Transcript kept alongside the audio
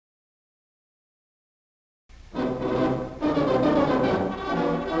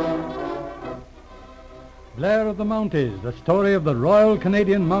Blair of the Mounties, the story of the Royal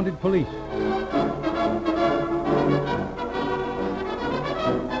Canadian Mounted Police.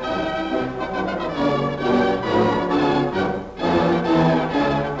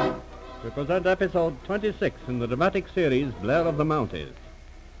 We present episode 26 in the dramatic series Blair of the Mounties.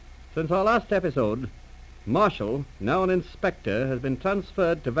 Since our last episode, Marshall, now an inspector, has been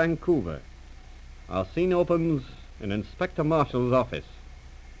transferred to Vancouver. Our scene opens in Inspector Marshall's office.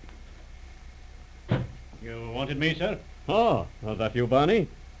 You wanted me, sir? Oh, is that you, Barney?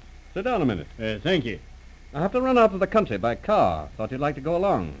 Sit down a minute. Thank you. I have to run out of the country by car. Thought you'd like to go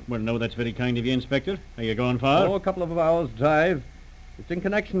along. Well, no, that's very kind of you, Inspector. Are you going far? Oh, a couple of hours' drive. It's in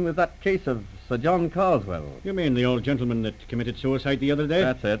connection with that case of Sir John Carswell. You mean the old gentleman that committed suicide the other day?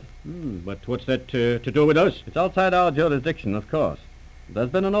 That's it. But what's that to do with us? It's outside our jurisdiction, of course.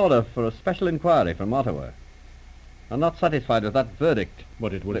 There's been an order for a special inquiry from Ottawa. I'm not satisfied with that verdict.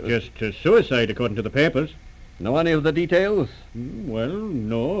 But it was just suicide, according to the papers. Know any of the details? Well,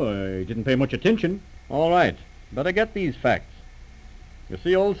 no, I didn't pay much attention. All right. Better get these facts. You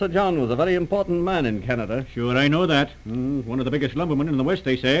see, old Sir John was a very important man in Canada. Sure, I know that. One of the biggest lumbermen in the West,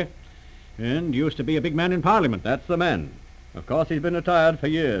 they say. And used to be a big man in Parliament. That's the man. Of course, he's been retired for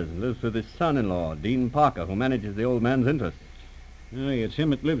years and lives with his son-in-law, Dean Parker, who manages the old man's interests. Aye, it's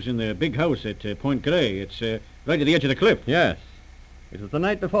him that lives in the big house at Point Grey. It's right at the edge of the cliff. Yes. It was the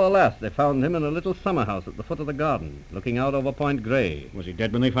night before last they found him in a little summer house at the foot of the garden, looking out over Point Grey. Was he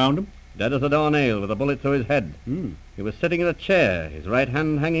dead when they found him? Dead as a doornail, with a bullet through his head. He was sitting in a chair, his right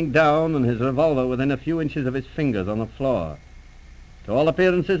hand hanging down and his revolver within a few inches of his fingers on the floor. To all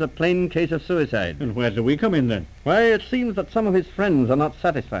appearances, a plain case of suicide. And where do we come in, then? Why, it seems that some of his friends are not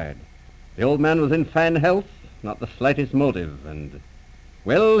satisfied. The old man was in fine health, not the slightest motive, and...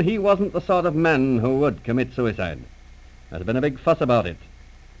 well, he wasn't the sort of man who would commit suicide. There's been a big fuss about it,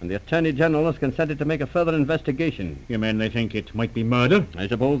 and the Attorney General has consented to make a further investigation. You mean they think it might be murder? I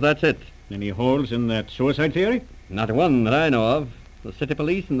suppose that's it. Any holes in that suicide theory? Not one that I know of. The city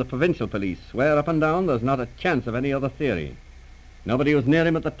police and the provincial police swear up and down there's not a chance of any other theory. Nobody was near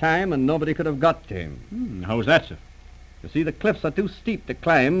him at the time, and nobody could have got to him. How's that, sir? You see, the cliffs are too steep to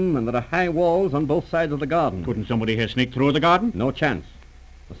climb, and there are high walls on both sides of the garden. Couldn't somebody have sneaked through the garden? No chance.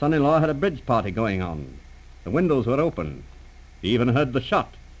 The son-in-law had a bridge party going on. The windows were open. He even heard the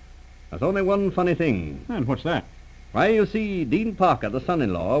shot. There's only one funny thing. And what's that? Why, you see, Dean Parker, the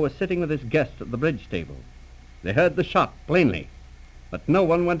son-in-law, was sitting with his guests at the bridge table. They heard the shot, plainly. But no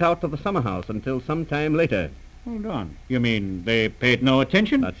one went out to the summer house until some time later. Hold on. You mean they paid no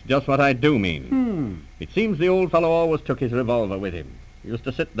attention? That's just what I do mean. It seems the old fellow always took his revolver with him. He used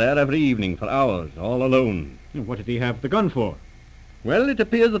to sit there every evening for hours, all alone. What did he have the gun for? Well, it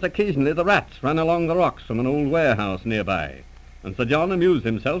appears that occasionally the rats ran along the rocks from an old warehouse nearby, and Sir John amused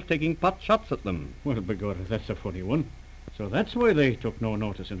himself taking pot shots at them. Well, begorra, that's a funny one. So that's why they took no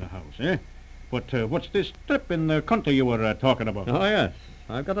notice in the house, eh? But what's this trip in the country you were talking about? Oh, yes.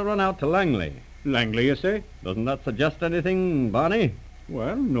 I've got to run out to Langley. Langley, you say? Doesn't that suggest anything, Barney?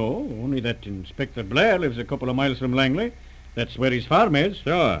 Well, no, only that Inspector Blair lives a couple of miles from Langley. That's where his farm is.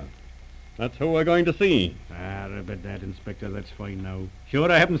 Sure. That's who we're going to see. But that, Inspector, that's fine now.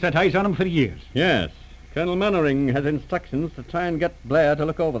 Sure, I haven't set eyes on him for years. Yes. Colonel Mannering has instructions to try and get Blair to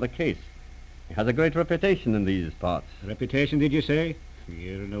look over the case. He has a great reputation in these parts. Reputation, did you say?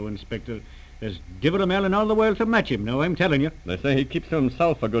 You know, Inspector, there's divil a man in all the world to match him, now I'm telling you. They say he keeps to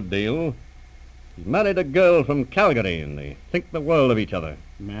himself a good deal. He's married a girl from Calgary, and they think the world of each other.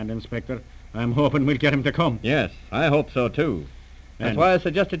 Man, Inspector, I'm hoping we'll get him to come. Yes, I hope so, too. That's why I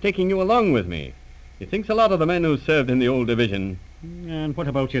suggested taking you along with me. He thinks a lot of the men who served in the old division. And what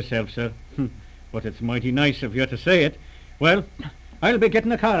about yourself, sir? But it's mighty nice of you to say it. Well, I'll be getting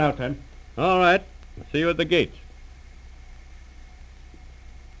the car out then. All right. I'll see you at the gate.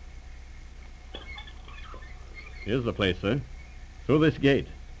 Here's the place, sir. Through this gate.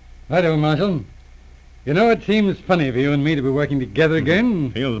 Righto, Marshal. You know, it seems funny for you and me to be working together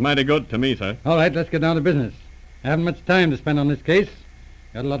again. Feels mighty good to me, sir. All right, let's get down to business. I haven't much time to spend on this case.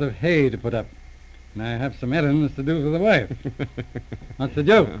 Got a lot of hay to put up. And I have some errands to do for the wife. What's the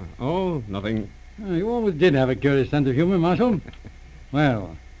joke? Oh, nothing. Oh, you always did have a curious sense of humor, Marshal.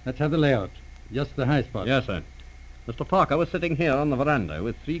 Well, let's have the layout. Just the high spot. Yes, sir. Mr. Parker was sitting here on the veranda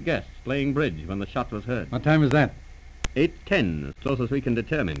with 3 guests playing bridge when the shot was heard. What time was that? 8:10, as close as we can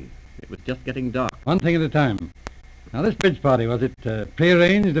determine. It was just getting dark. One thing at a time. Now, this bridge party, was it a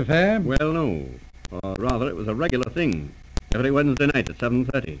prearranged affair? Well, no. Or rather, it was a regular thing. Every Wednesday night at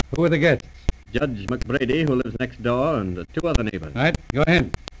 7:30. Who were the guests? Judge McBrady, who lives next door, and 2 other neighbors. Right, go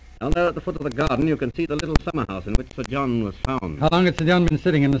ahead. Down there at the foot of the garden, you can see the little summer house in which Sir John was found. How long had Sir John been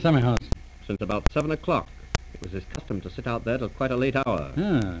sitting in the summer house? Since about 7 o'clock. It was his custom to sit out there till quite a late hour.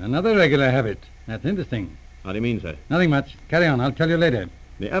 Ah, another regular habit. That's interesting. How do you mean, sir? Nothing much. Carry on. I'll tell you later.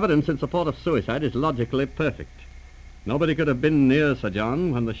 The evidence in support of suicide is logically perfect. Nobody could have been near Sir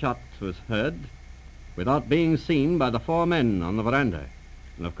John when the shot was heard without being seen by the 4 men on the veranda.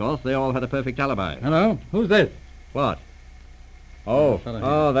 And, of course, they all had a perfect alibi. Hello? Who's this? What?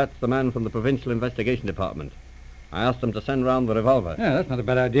 That's the man from the Provincial Investigation Department. I asked them to send round the revolver. Yeah, that's not a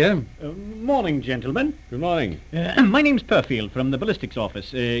bad idea. Morning, gentlemen. Good morning. My name's Perfield from the ballistics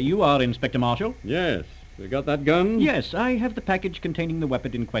office. You are Inspector Marshall? Yes. You got that gun? Yes, I have the package containing the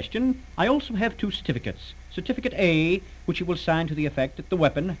weapon in question. I also have 2 certificates. Certificate A, which you will sign to the effect that the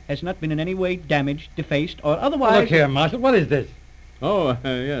weapon has not been in any way damaged, defaced, or otherwise... Look here, Marshal. What is this?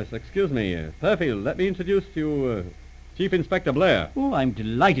 Yes. Excuse me. Perfield, let me introduce to you Chief Inspector Blair. Oh, I'm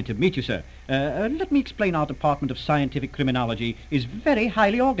delighted to meet you, sir. Let me explain. Our Department of Scientific Criminology is very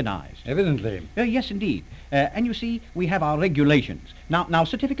highly organized. Evidently. Yes, indeed. And you see, we have our regulations. Now,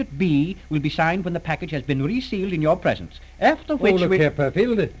 Certificate B will be signed when the package has been resealed in your presence. After which look here,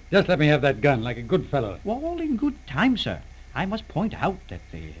 Perfield. Just let me have that gun like a good fellow. Well, all in good time, sir. I must point out that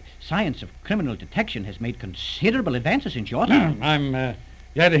the science of criminal detection has made considerable advances in your time. I'm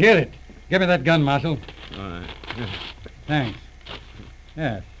glad to hear it. Give me that gun, Marshal. All right. Thanks.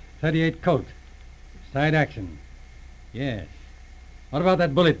 Yes, 38 Colt. Side action. Yes. What about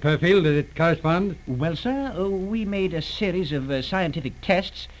that bullet, Perfield? Did it correspond? Well, sir, we made a series of scientific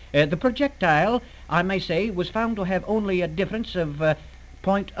tests. The projectile, I may say, was found to have only a difference of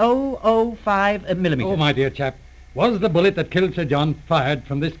 .005 millimeters. Oh, my dear chap. Was the bullet that killed Sir John fired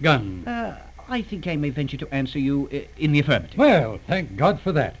from this gun? I think I may venture to answer you in the affirmative. Well, thank God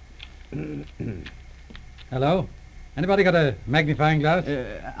for that. Hello? Anybody got a magnifying glass?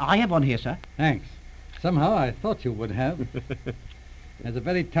 I have one here, sir. Thanks. Somehow I thought you would have. There's a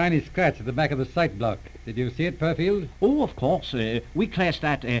very tiny scratch at the back of the sight block. Did you see it, Perfield? Oh, of course. We class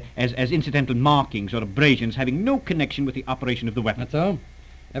that as incidental markings or abrasions having no connection with the operation of the weapon. That's so?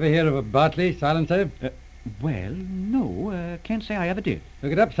 Ever hear of a Bartley silencer? Well, no. Can't say I ever did.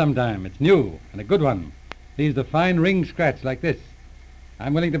 Look it up sometime. It's new and a good one. Leaves a fine ring scratch like this.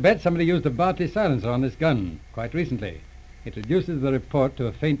 I'm willing to bet somebody used a Bartley silencer on this gun quite recently. It reduces the report to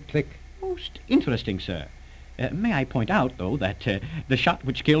a faint click. Most interesting, sir. May I point out, though, that the shot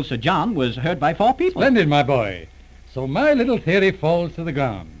which killed Sir John was heard by 4 people. Splendid, my boy. So my little theory falls to the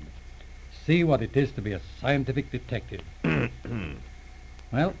ground. See what it is to be a scientific detective.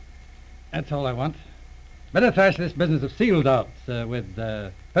 Well, that's all I want. Better thrash this business of seal darts with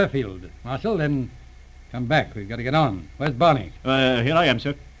Perfield, Marshal, then come back. We've got to get on. Where's Barney? Here I am,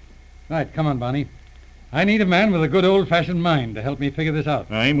 sir. Right, come on, Barney. I need a man with a good old-fashioned mind to help me figure this out.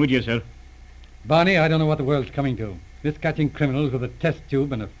 I'm with you, sir. Barney, I don't know what the world's coming to. This catching criminals with a test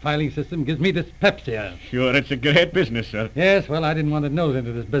tube and a filing system gives me dyspepsia. Sure, it's a great business, sir. Yes, well, I didn't want to nose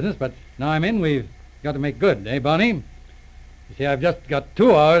into this business, but now I'm in, we've got to make good, eh, Barney? You see, I've just got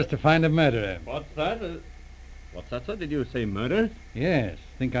 2 hours to find a murderer. What's that? What's that, sir? Did you say murder? Yes.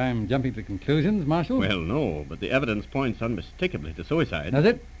 Think I'm jumping to conclusions, Marshal? Well, no, but the evidence points unmistakably to suicide. Does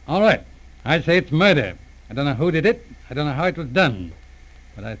it? All right. I say it's murder. I don't know who did it. I don't know how it was done.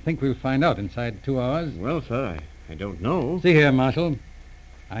 But I think we'll find out inside 2 hours. Well, sir, I don't know. See here, Marshal.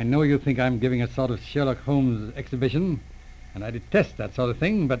 I know you think I'm giving a sort of Sherlock Holmes exhibition, and I detest that sort of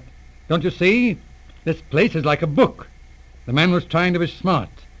thing, but don't you see? This place is like a book. The man was trying to be smart,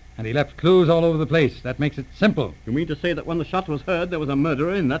 and he left clues all over the place. That makes it simple. You mean to say that when the shot was heard, there was a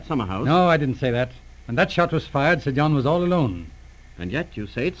murderer in that summer house? No, I didn't say that. When that shot was fired, Sir John was all alone. And yet you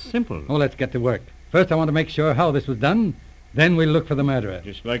say it's simple. Oh, let's get to work. First, I want to make sure how this was done. Then we'll look for the murderer.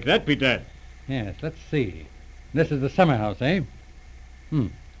 Just like that, be dead. Yes, let's see. This is the summer house, eh? I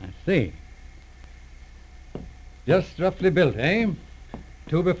see. Just roughly built, eh?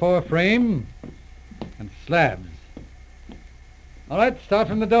 2x4 frame and slabs. All right, start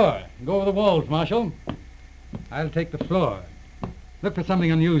from the door. Go over the walls, Marshal. I'll take the floor. Look for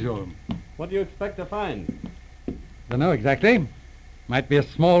something unusual. What do you expect to find? Don't know exactly. Might be a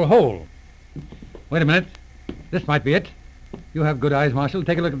small hole. Wait a minute. This might be it. You have good eyes, Marshal.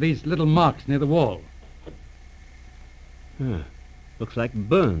 Take a look at these little marks near the wall. Looks like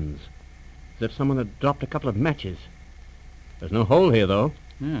burns. As if someone had dropped a couple of matches. There's no hole here, though.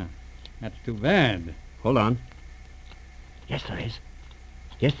 Yeah, that's too bad. Hold on. Yes, there is.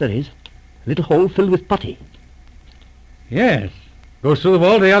 Yes, there is. A little hole filled with putty. Yes. Goes through the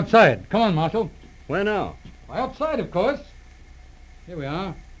wall to the outside. Come on, Marshal. Where now? Why, outside, of course. Here we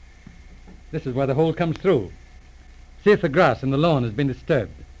are. This is where the hole comes through. See if the grass in the lawn has been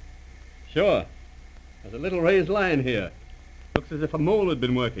disturbed. Sure. There's a little raised line here. Looks as if a mole had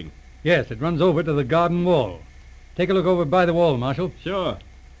been working. Yes, it runs over to the garden wall. Take a look over by the wall, Marshal. Sure.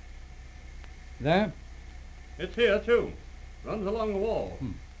 There? It's here, too. Runs along the wall.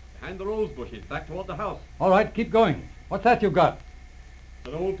 Behind the rose bushes, back toward the house. All right, keep going. What's that you've got?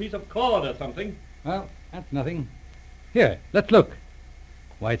 An old piece of cord or something. Well, that's nothing. Here, let's look.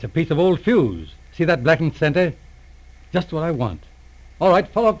 Why, it's a piece of old fuse. See that blackened center? Just what I want. All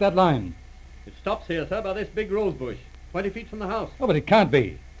right, follow up that line. It stops here, sir, by this big rose bush. 20 feet from the house. Oh, but it can't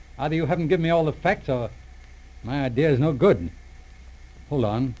be. Either you haven't given me all the facts, or my idea is no good. Hold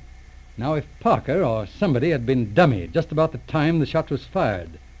on. Now, if Parker or somebody had been dummy just about the time the shot was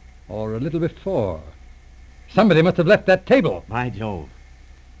fired, or a little before, somebody must have left that table. By Jove.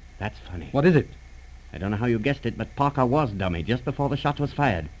 That's funny. What is it? I don't know how you guessed it, but Parker was dummy just before the shot was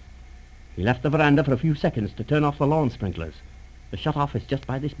fired. He left the veranda for a few seconds to turn off the lawn sprinklers. The shut-off is just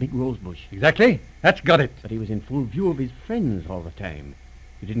by this big rose bush. Exactly. That's got it. But he was in full view of his friends all the time.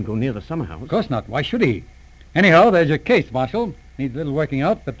 He didn't go near the summer house. Of course not. Why should he? Anyhow, there's your case, Marshal. Needs a little working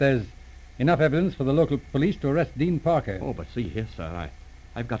out, but there's enough evidence for the local police to arrest Dean Parker. Oh, but see here, sir,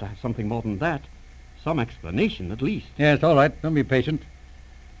 I've got to have something more than that. Some explanation, at least. Yes, all right. Don't be patient.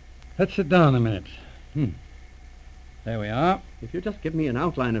 Let's sit down a minute. There we are. If you just give me an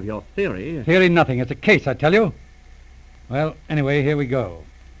outline of your theory... Theory nothing. It's a case, I tell you. Well, anyway, here we go.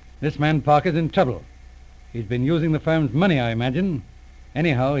 This man Parker's in trouble. He's been using the firm's money, I imagine.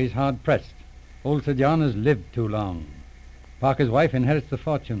 Anyhow, he's hard-pressed. Old Sir John has lived too long. Parker's wife inherits the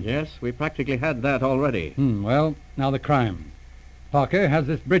fortune. Yes, we practically had that already. Well, now the crime. Parker has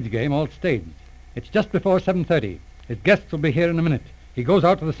this bridge game all staged. It's just before 7:30. His guests will be here in a minute. He goes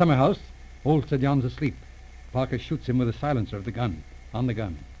out to the summer house. Old Sir John's asleep. Parker shoots him with a silencer of the gun, on the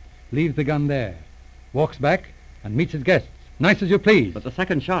gun. Leaves the gun there. Walks back and meets his guests. Nice as you please. But the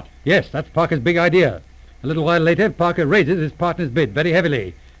second shot... Yes, that's Parker's big idea. A little while later, Parker raises his partner's bid very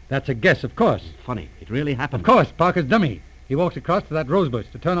heavily. That's a guess, of course. Funny. It really happened. Of course, Parker's dummy. He walks across to that rose bush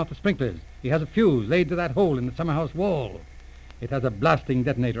to turn off the sprinklers. He has a fuse laid to that hole in the summer house wall. It has a blasting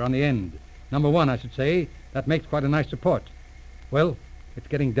detonator on the end. Number 1, I should say. That makes quite a nice report. Well, it's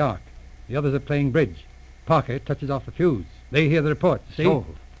getting dark. The others are playing bridge. Parker touches off the fuse. They hear the report, see? So,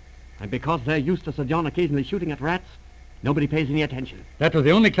 and because they're used to Sir John occasionally shooting at rats, nobody pays any attention. That was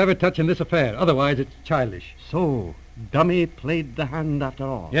the only clever touch in this affair. Otherwise, it's childish. So, dummy played the hand after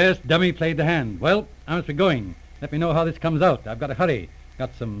all. Yes, dummy played the hand. Well, I must be going. Let me know how this comes out. I've got to hurry.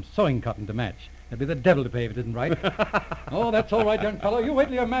 Got some sewing cotton to match. There'll be the devil to pay if it isn't right. Oh, that's all right, young fellow. You wait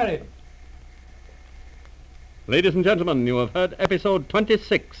till you're married. Ladies and gentlemen, you have heard episode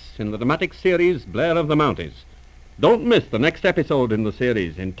 26 in the dramatic series Blair of the Mounties. Don't miss the next episode in the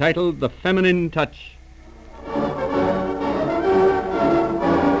series, entitled The Feminine Touch.